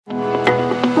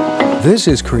This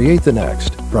is Create the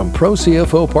Next from Pro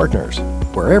CFO Partners,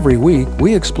 where every week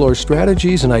we explore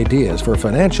strategies and ideas for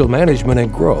financial management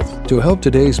and growth to help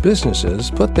today's businesses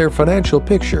put their financial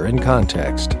picture in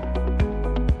context.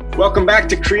 Welcome back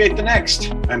to Create the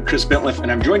Next. I'm Chris Bentliff,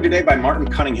 and I'm joined today by Martin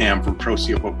Cunningham from Pro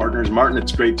CFO Partners. Martin,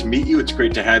 it's great to meet you. It's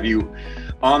great to have you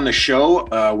on the show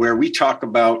where we talk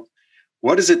about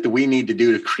what is it that we need to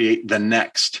do to create the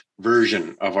next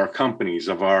version of our companies,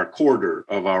 of our quarter,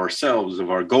 of ourselves, of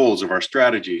our goals, of our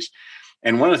strategies.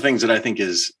 And one of the things that I think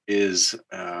is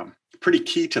pretty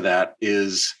key to that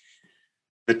is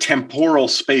the temporal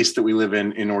space that we live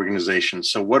in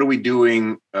organizations. So what are we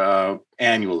doing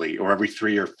annually or every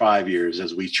 3 or 5 years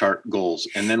as we chart goals?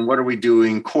 And then what are we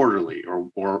doing quarterly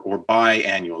or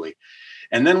biannually?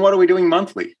 And then what are we doing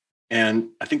monthly? And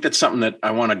I think that's something that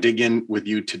I want to dig in with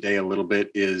you today a little bit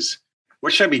is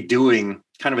what should I be doing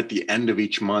kind of at the end of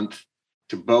each month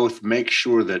to both make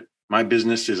sure that my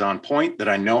business is on point, that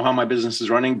I know how my business is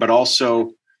running, but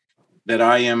also that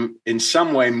I am in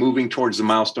some way moving towards the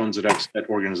milestones that I've set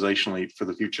organizationally for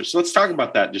the future. So let's talk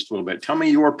about that just a little bit. Tell me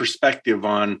your perspective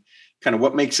on kind of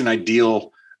what makes an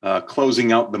ideal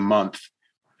closing out the month.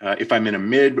 If I'm in a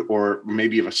mid or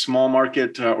maybe of a small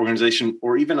market organization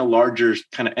or even a larger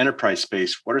kind of enterprise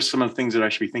space, what are some of the things that I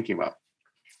should be thinking about?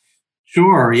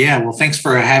 Sure. Yeah. Well, thanks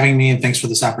for having me, and thanks for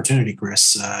this opportunity,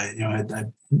 Chris.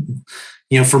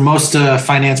 For most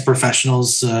finance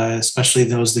professionals, especially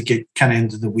those that get kind of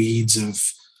into the weeds of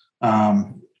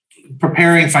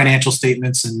preparing financial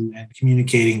statements and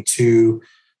communicating to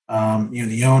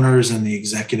the owners and the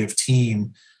executive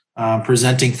team,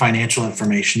 presenting financial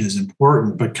information is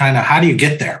important. But kind of how do you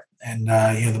get there? And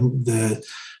the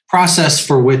process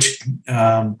for which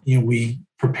we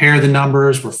prepare the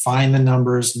numbers, refine the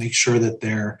numbers, make sure that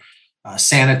they're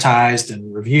sanitized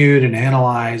and reviewed and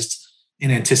analyzed in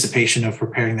anticipation of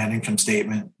preparing that income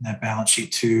statement, that balance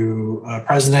sheet to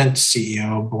president,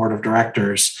 CEO, board of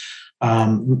directors,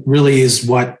 really is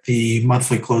what the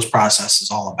monthly close process is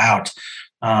all about.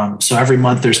 So every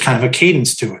month there's kind of a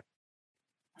cadence to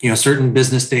it. Certain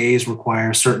business days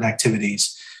require certain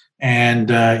activities. And,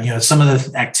 some of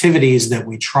the activities that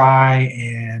we try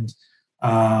and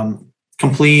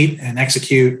complete and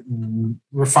execute, and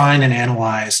refine and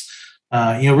analyze,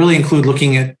 really include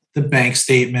looking at the bank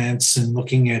statements and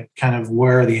looking at kind of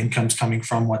where the income's coming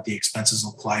from, what the expenses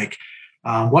look like,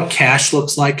 what cash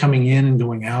looks like coming in and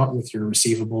going out with your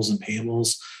receivables and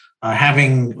payables,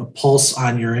 having a pulse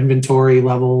on your inventory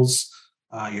levels,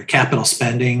 your capital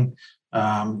spending,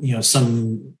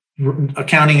 some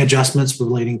accounting adjustments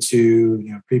relating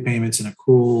to prepayments and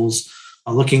accruals,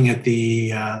 looking at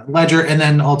the ledger, and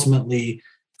then ultimately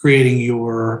creating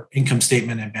your income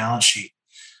statement and balance sheet.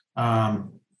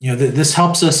 This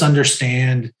helps us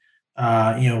understand,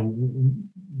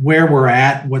 where we're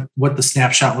at, what the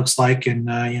snapshot looks like, and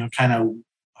kind of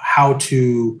how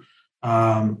to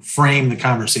frame the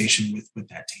conversation with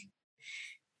that team.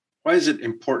 Why is it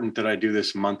important that I do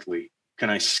this monthly? Can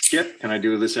I skip? Can I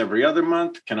do this every other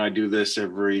month? Can I do this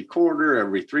every quarter,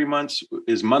 every 3 months?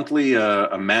 Is monthly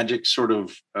a magic sort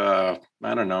of,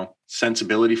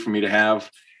 sensibility for me to have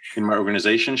in my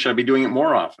organization? Should I be doing it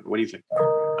more often? What do you think?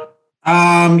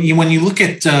 When you look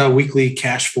at weekly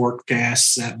cash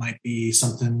forecasts, that might be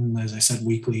something, as I said,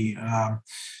 weekly.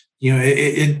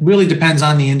 It really depends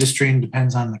on the industry and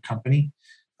depends on the company.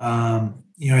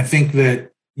 I think that,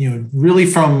 really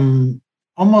from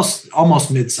almost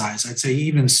mid-size, I'd say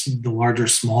even the larger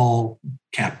small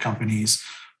cap companies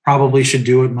probably should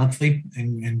do it monthly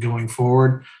and going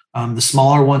forward. The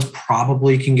smaller ones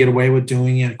probably can get away with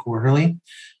doing it quarterly,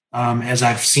 as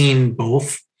I've seen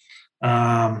both.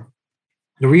 The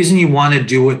reason you want to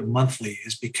do it monthly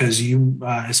is because you,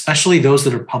 especially those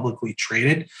that are publicly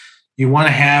traded, you want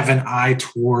to have an eye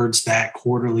towards that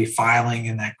quarterly filing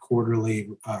and that quarterly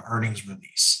earnings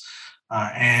release.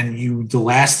 The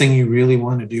last thing you really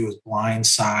want to do is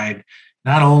blindside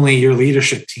not only your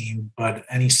leadership team, but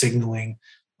any signaling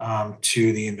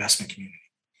to the investment community.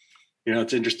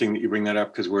 It's interesting that you bring that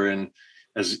up because we're in,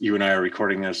 as you and I are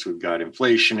recording this, we've got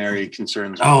inflationary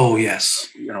concerns. Oh, yes.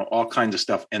 All kinds of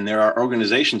stuff. And there are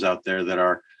organizations out there that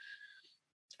are,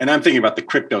 and I'm thinking about the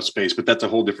crypto space, but that's a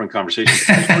whole different conversation.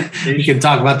 We can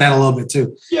talk about that a little bit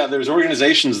too. Yeah, there's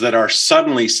organizations that are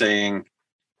suddenly saying,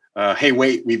 hey,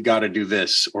 wait, we've got to do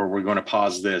this, or we're going to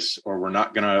pause this, or we're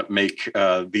not going to make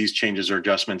these changes or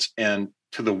adjustments. And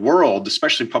to the world,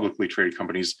 especially publicly traded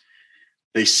companies,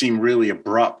 they seem really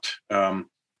abrupt.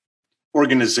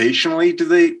 Organizationally,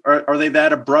 are they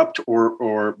that abrupt,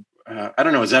 or I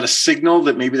don't know? Is that a signal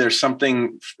that maybe there's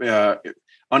something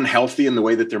unhealthy in the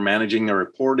way that they're managing their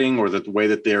reporting or the way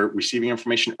that they're receiving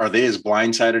information? Are they as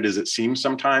blindsided as it seems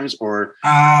sometimes? Or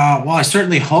well, I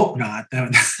certainly hope not.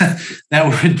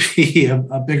 That would be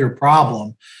a bigger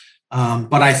problem.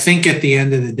 But I think at the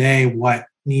end of the day, what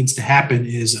needs to happen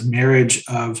is a marriage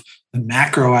of the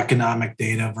macroeconomic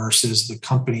data versus the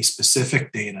company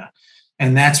specific data.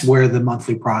 And that's where the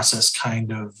monthly process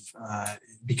kind of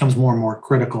becomes more and more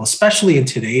critical, especially in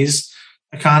today's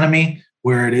economy,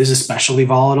 where it is especially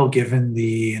volatile given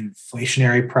the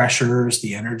inflationary pressures,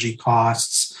 the energy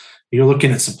costs. You're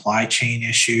looking at supply chain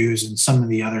issues and some of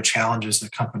the other challenges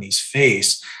that companies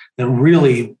face that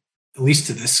really, at least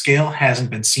to this scale, hasn't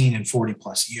been seen in 40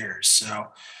 plus years. So,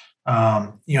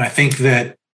 I think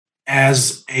that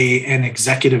as an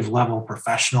executive level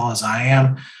professional, as I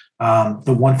am,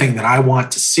 the one thing that I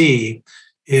want to see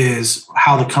is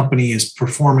how the company is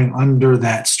performing under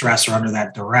that stress or under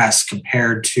that duress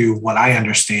compared to what I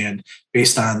understand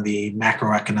based on the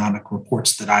macroeconomic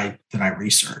reports that I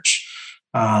research,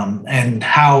 and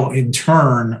how in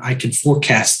turn I can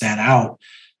forecast that out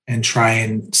and try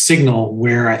and signal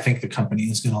where I think the company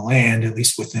is going to land, at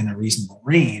least within a reasonable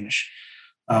range,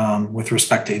 with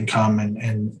respect to income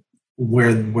and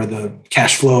where the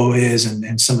cash flow is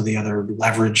and some of the other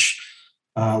leveraged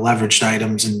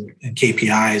items and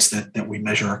KPIs that we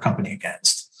measure our company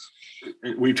against.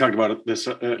 We've talked about this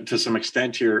to some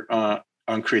extent here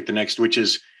on Create the Next, which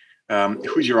is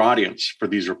who's your audience for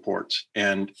these reports?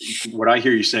 And what I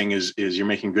hear you saying is you're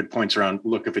making good points around,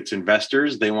 look, if it's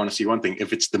investors, they want to see one thing.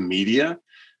 If it's the media,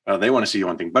 they want to see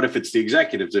one thing. But if it's the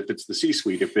executives, if it's the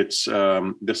C-suite, if it's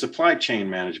the supply chain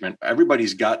management,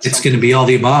 everybody's got something. It's going to be all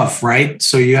the above, right?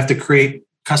 So you have to create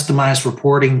customized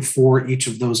reporting for each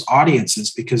of those audiences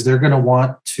because they're going to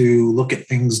want to look at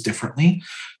things differently.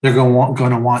 They're going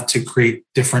to want to create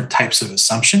different types of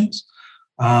assumptions.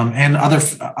 And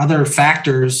other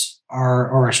factors are,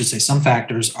 or I should say some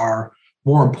factors are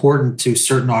more important to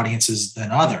certain audiences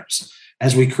than others.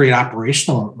 As we create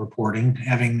operational reporting,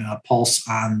 having a pulse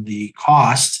on the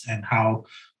cost and how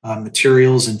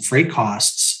materials and freight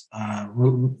costs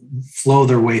flow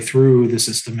their way through the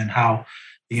system and how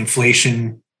the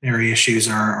inflationary issues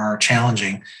are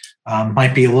challenging,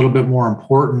 might be a little bit more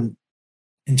important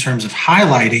in terms of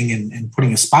highlighting and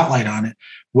putting a spotlight on it,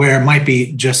 where it might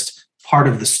be just part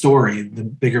of the story, the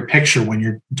bigger picture when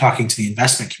you're talking to the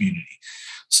investment community.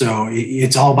 So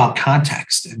it's all about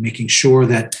context and making sure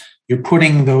that you're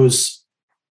putting those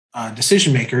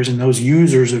decision makers and those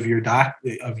users of your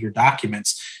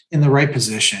documents in the right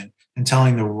position and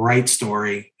telling the right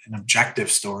story, an objective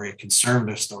story, a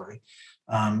conservative story,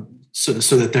 so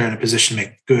that they're in a position to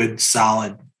make good,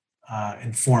 solid,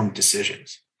 informed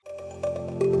decisions.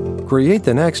 Create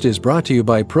the Next is brought to you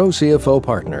by Pro CFO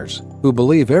Partners, who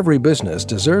believe every business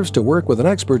deserves to work with an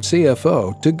expert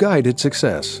CFO to guide its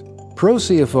success. Pro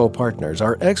CFO Partners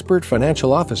are expert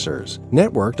financial officers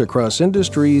networked across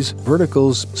industries,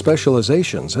 verticals,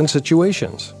 specializations, and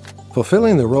situations.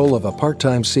 Fulfilling the role of a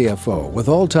part-time CFO with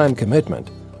all-time commitment,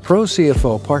 Pro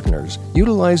CFO Partners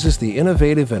utilizes the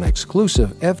innovative and exclusive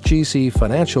FGC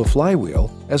Financial Flywheel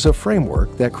as a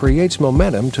framework that creates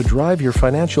momentum to drive your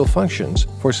financial functions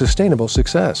for sustainable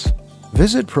success.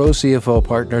 Visit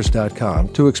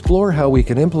ProCFOPartners.com to explore how we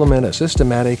can implement a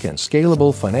systematic and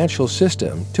scalable financial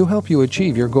system to help you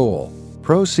achieve your goal.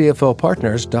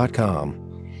 ProCFOPartners.com.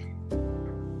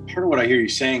 Part of what I hear you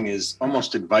saying is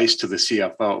almost advice to the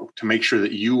CFO to make sure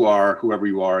that you are whoever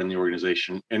you are in the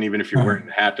organization. And even if you're wearing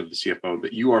the hat of the CFO,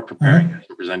 that you are preparing and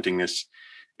presenting this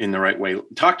in the right way.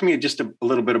 Talk to me just a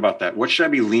little bit about that. What should I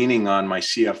be leaning on my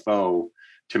CFO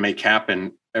to make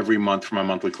happen every month for my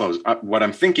monthly close? What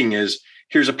I'm thinking is,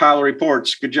 here's a pile of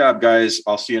reports. Good job, guys.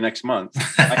 I'll see you next month.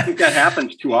 I think that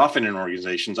happens too often in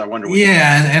organizations. I wonder.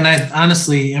 And I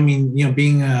honestly,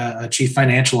 being a chief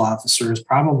financial officer is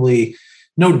probably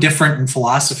no different in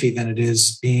philosophy than it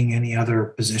is being any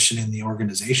other position in the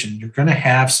organization. You're going to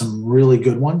have some really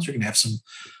good ones. You're going to have some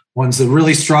ones that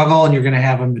really struggle, and you're going to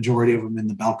have a majority of them in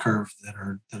the bell curve that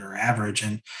are average.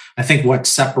 And I think what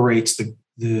separates the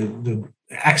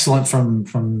excellent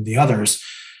from the others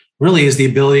really is the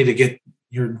ability to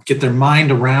get their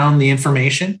mind around the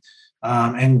information,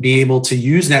 and be able to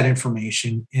use that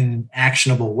information in an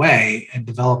actionable way and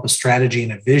develop a strategy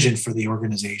and a vision for the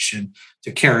organization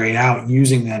to carry out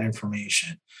using that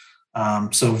information.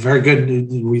 So very good.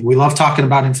 We love talking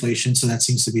about inflation. So that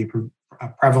seems to be a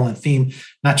prevalent theme,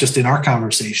 not just in our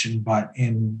conversation, but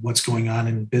in what's going on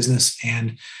in business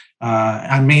and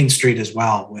on Main Street as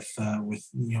well, with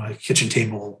a kitchen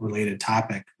table related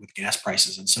topic with gas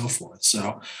prices and so forth.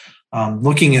 So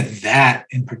Looking at that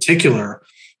in particular,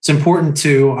 it's important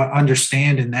to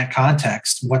understand in that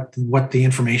context what the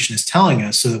information is telling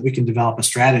us so that we can develop a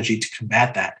strategy to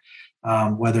combat that,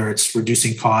 whether it's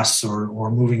reducing costs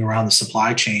or moving around the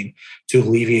supply chain to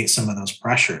alleviate some of those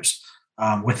pressures.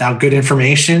 Without good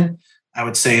information, I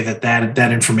would say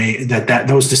that information that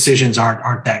those decisions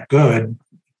aren't that good,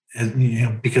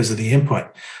 because of the input.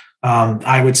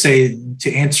 I would say,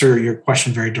 to answer your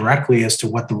question very directly as to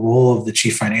what the role of the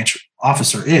chief financial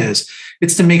officer is,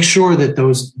 it's to make sure that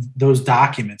those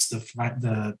documents,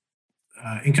 the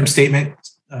income statement,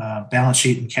 balance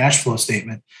sheet, and cash flow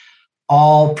statement,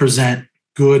 all present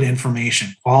good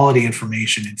information, quality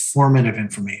information, informative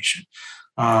information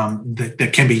that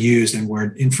can be used and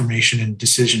where information and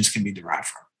decisions can be derived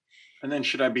from. And then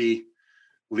should I be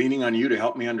leaning on you to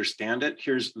help me understand it?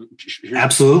 Here's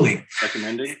absolutely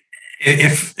recommending.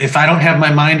 If I don't have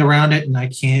my mind around it and I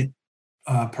can't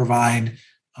provide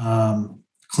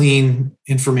clean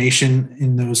information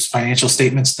in those financial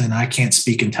statements, then I can't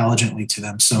speak intelligently to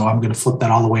them. So I'm going to flip that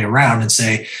all the way around and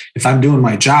say, if I'm doing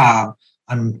my job,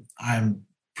 I'm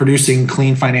producing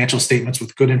clean financial statements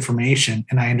with good information,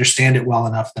 and I understand it well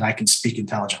enough that I can speak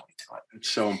intelligently to it. It's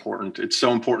so important. It's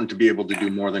so important to be able to do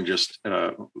more than just,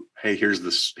 hey, here's the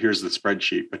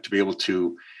spreadsheet, but to be able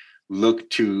to look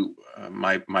to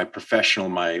my professional,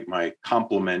 my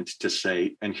complement to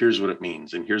say, and here's what it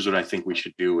means, and here's what I think we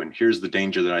should do, and here's the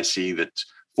danger that I see that's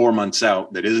 4 months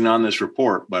out that isn't on this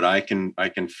report, but I can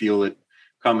feel it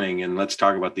coming, and let's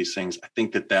talk about these things. I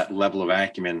think that level of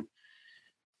acumen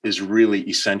is really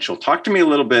essential. Talk to me a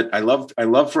little bit. I love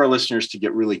for our listeners to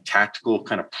get really tactical,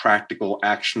 kind of practical,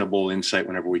 actionable insight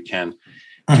whenever we can.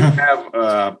 Do you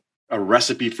have a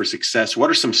recipe for success?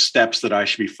 What are some steps that I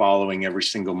should be following every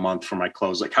single month for my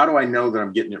close? Like, how do I know that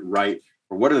I'm getting it right?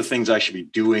 Or what are the things I should be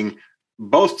doing,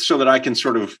 both so that I can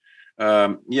sort of,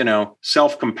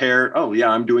 self-compare. Oh yeah,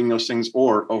 I'm doing those things.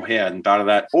 Or, oh, hey, I hadn't thought of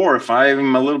that. Or if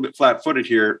I'm a little bit flat-footed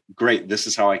here, great. This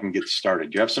is how I can get started.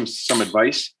 Do you have some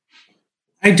advice?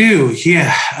 I do.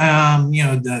 Yeah.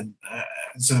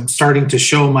 As I'm starting to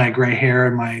show my gray hair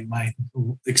and my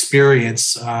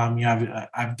experience,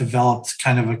 I've developed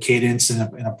kind of a cadence and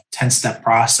a 10-step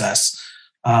process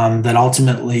that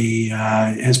ultimately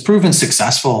has proven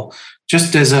successful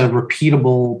just as a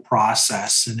repeatable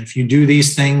process. And if you do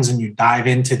these things and you dive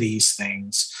into these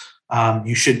things,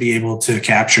 you should be able to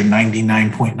capture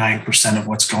 99.9% of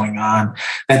what's going on.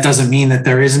 That doesn't mean that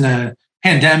there isn't a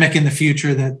pandemic in the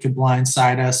future that could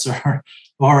blindside us,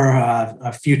 or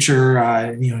a future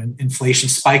inflation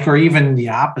spike, or even the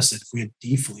opposite if we had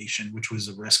deflation, which was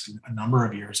a risk a number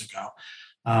of years ago.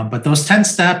 But those 10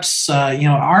 steps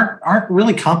aren't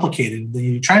really complicated.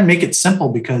 You try and make it simple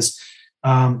because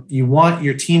you want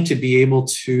your team to be able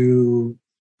to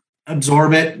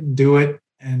absorb it, do it,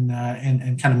 and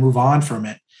kind of move on from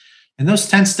it. And those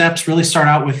 10 steps really start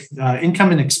out with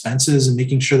income and expenses and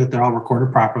making sure that they're all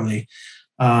recorded properly.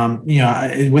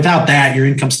 Without that, your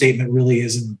income statement really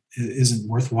isn't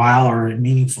worthwhile or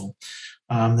meaningful.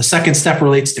 The second step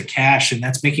relates to cash, and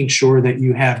that's making sure that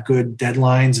you have good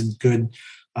deadlines and good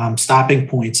stopping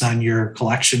points on your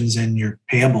collections and your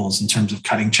payables in terms of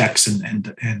cutting checks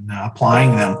and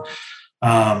applying them.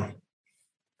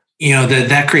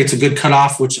 That creates a good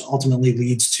cutoff, which ultimately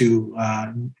leads to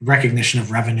recognition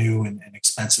of revenue and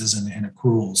expenses and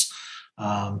accruals.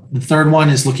 The third one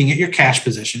is looking at your cash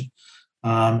position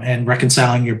and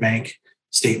reconciling your bank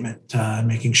statement,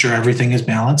 making sure everything is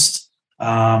balanced,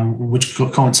 which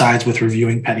coincides with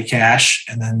reviewing petty cash.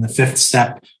 And then the fifth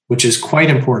step, which is quite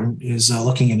important, is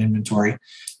looking at inventory,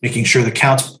 making sure the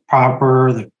count's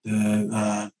proper,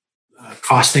 the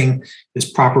costing is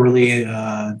properly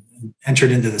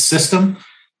entered into the system.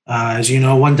 As you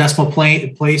know, one decimal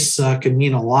place can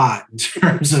mean a lot in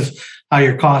terms of how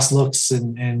your cost looks,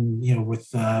 and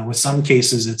with some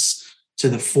cases it's to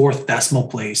the fourth decimal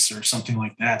place or something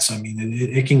like that. So I mean,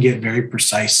 it can get very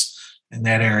precise in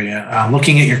that area.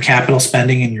 Looking at your capital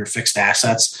spending and your fixed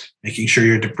assets, making sure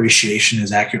your depreciation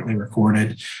is accurately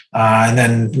recorded, and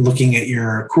then looking at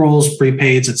your accruals,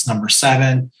 prepaids. It's number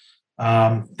 7.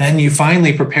 Then you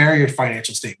finally prepare your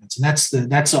financial statements,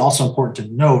 and that's also important to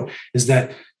note, is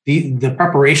that the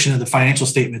preparation of the financial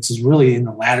statements is really in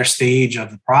the latter stage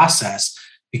of the process,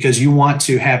 because you want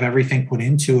to have everything put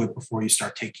into it before you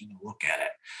start taking a look at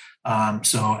it.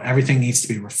 So everything needs to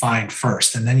be refined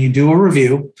first, and then you do a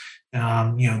review,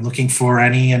 looking for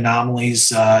any anomalies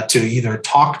to either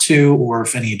talk to, or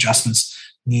if any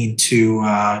adjustments need to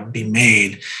be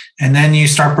made, and then you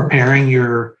start preparing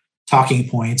your talking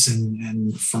points,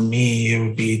 and for me, it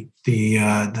would be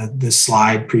the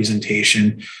slide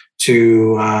presentation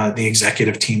to the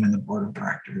executive team and the board of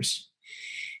directors.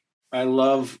 I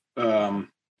love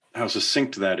how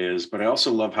succinct that is, but I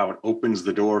also love how it opens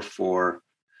the door for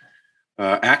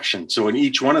action. So in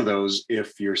each one of those,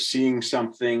 if you're seeing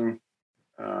something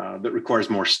that requires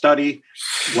more study,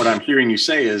 what I'm hearing you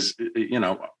say is,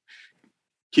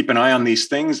 keep an eye on these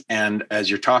things. And as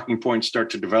your talking points start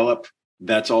to develop,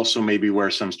 that's also maybe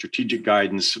where some strategic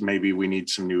guidance, maybe we need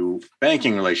some new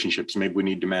banking relationships. Maybe we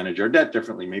need to manage our debt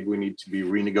differently. Maybe we need to be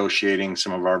renegotiating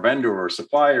some of our vendor or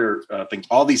supplier things.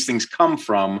 All these things come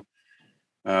from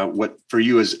what for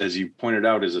you, as you pointed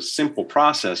out, is a simple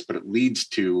process, but it leads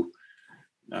to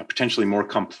potentially more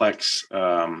complex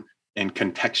and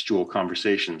contextual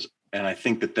conversations. And I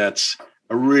think that that's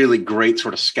a really great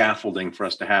sort of scaffolding for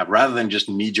us to have, rather than just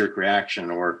knee-jerk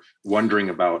reaction or wondering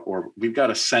about, or we've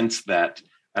got a sense that,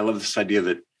 I love this idea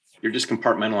that you're just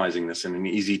compartmentalizing this in an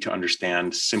easy to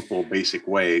understand, simple, basic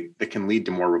way that can lead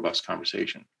to more robust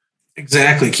conversation.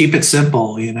 Exactly. Keep it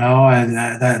simple, and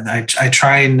I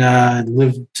try and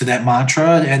live to that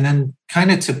mantra. And then kind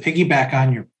of to piggyback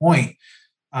on your point,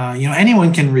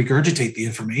 anyone can regurgitate the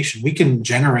information. We can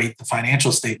generate the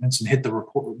financial statements and hit the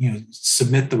report,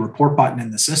 submit the report button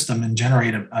in the system and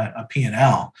generate a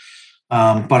P&L.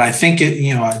 But I think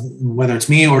whether it's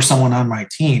me or someone on my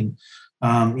team,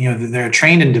 they're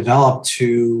trained and developed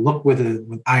to look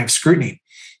with eye of scrutiny,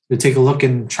 to take a look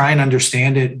and try and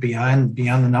understand it beyond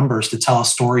the numbers, to tell a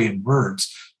story in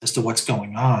words as to what's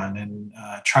going on, and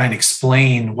try and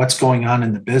explain what's going on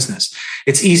in the business.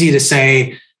 It's easy to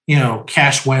say,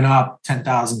 cash went up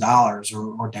 $10,000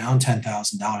 or down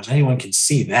 $10,000. Anyone can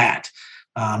see that.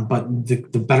 But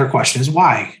the better question is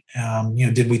why?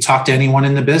 Did we talk to anyone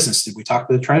in the business? Did we talk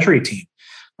to the treasury team?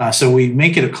 So we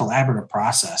make it a collaborative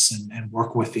process and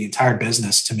work with the entire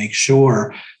business to make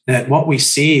sure that what we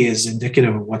see is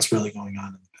indicative of what's really going on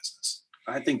in the business.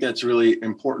 I think that's really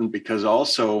important, because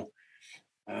also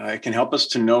it can help us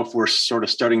to know if we're sort of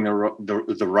studying the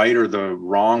right or the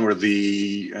wrong or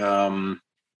the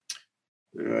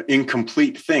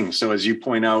incomplete thing. So as you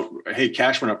point out, hey,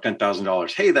 cash went up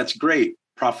 $10,000. Hey, that's great.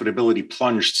 Profitability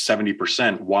plunged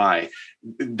 70%. Why?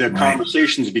 The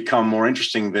conversations become more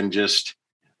interesting than just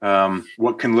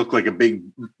what can look like a big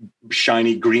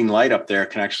shiny green light up there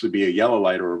can actually be a yellow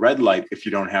light or a red light if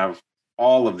you don't have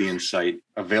all of the insight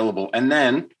available, and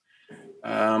then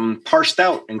parsed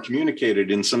out and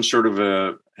communicated in some sort of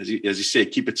a, as you say,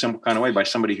 keep it simple kind of way by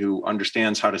somebody who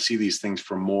understands how to see these things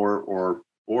for more or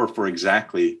for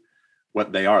exactly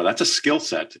what they are. That's a skill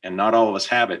set, and not all of us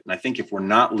have it. And I think if we're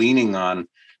not leaning on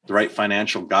the right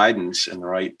financial guidance and the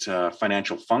right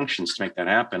financial functions to make that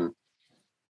happen,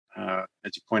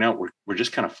 as you point out, we're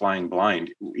just kind of flying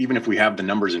blind. Even if we have the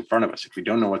numbers in front of us, if we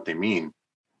don't know what they mean,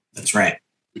 that's right,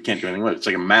 we can't do anything with it. It's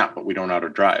like a map, but we don't know how to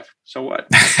drive. So what?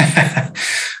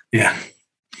 Yeah.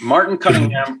 Martin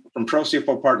Cunningham from Pro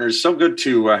CFO Partners. So good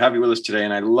to have you with us today.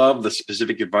 And I love the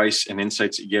specific advice and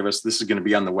insights that you gave us. This is going to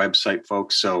be on the website,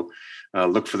 folks. So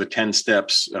look for the 10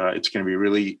 steps. It's going to be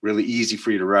really, really easy for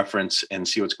you to reference and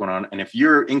see what's going on. And if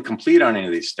you're incomplete on any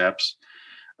of these steps,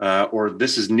 or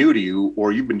this is new to you,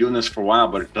 or you've been doing this for a while,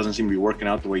 but it doesn't seem to be working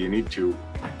out the way you need to,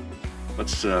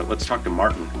 let's talk to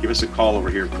Martin. Give us a call over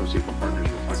here at Pro CFO Partners.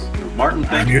 Martin,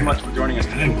 thank you very much for joining us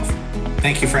today.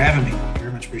 Thank you for having me.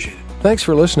 Very much appreciate it. Thanks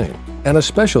for listening, and a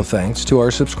special thanks to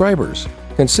our subscribers.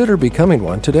 Consider becoming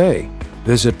one today.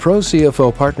 Visit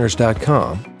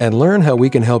ProCFOPartners.com and learn how we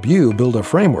can help you build a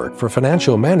framework for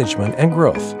financial management and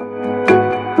growth.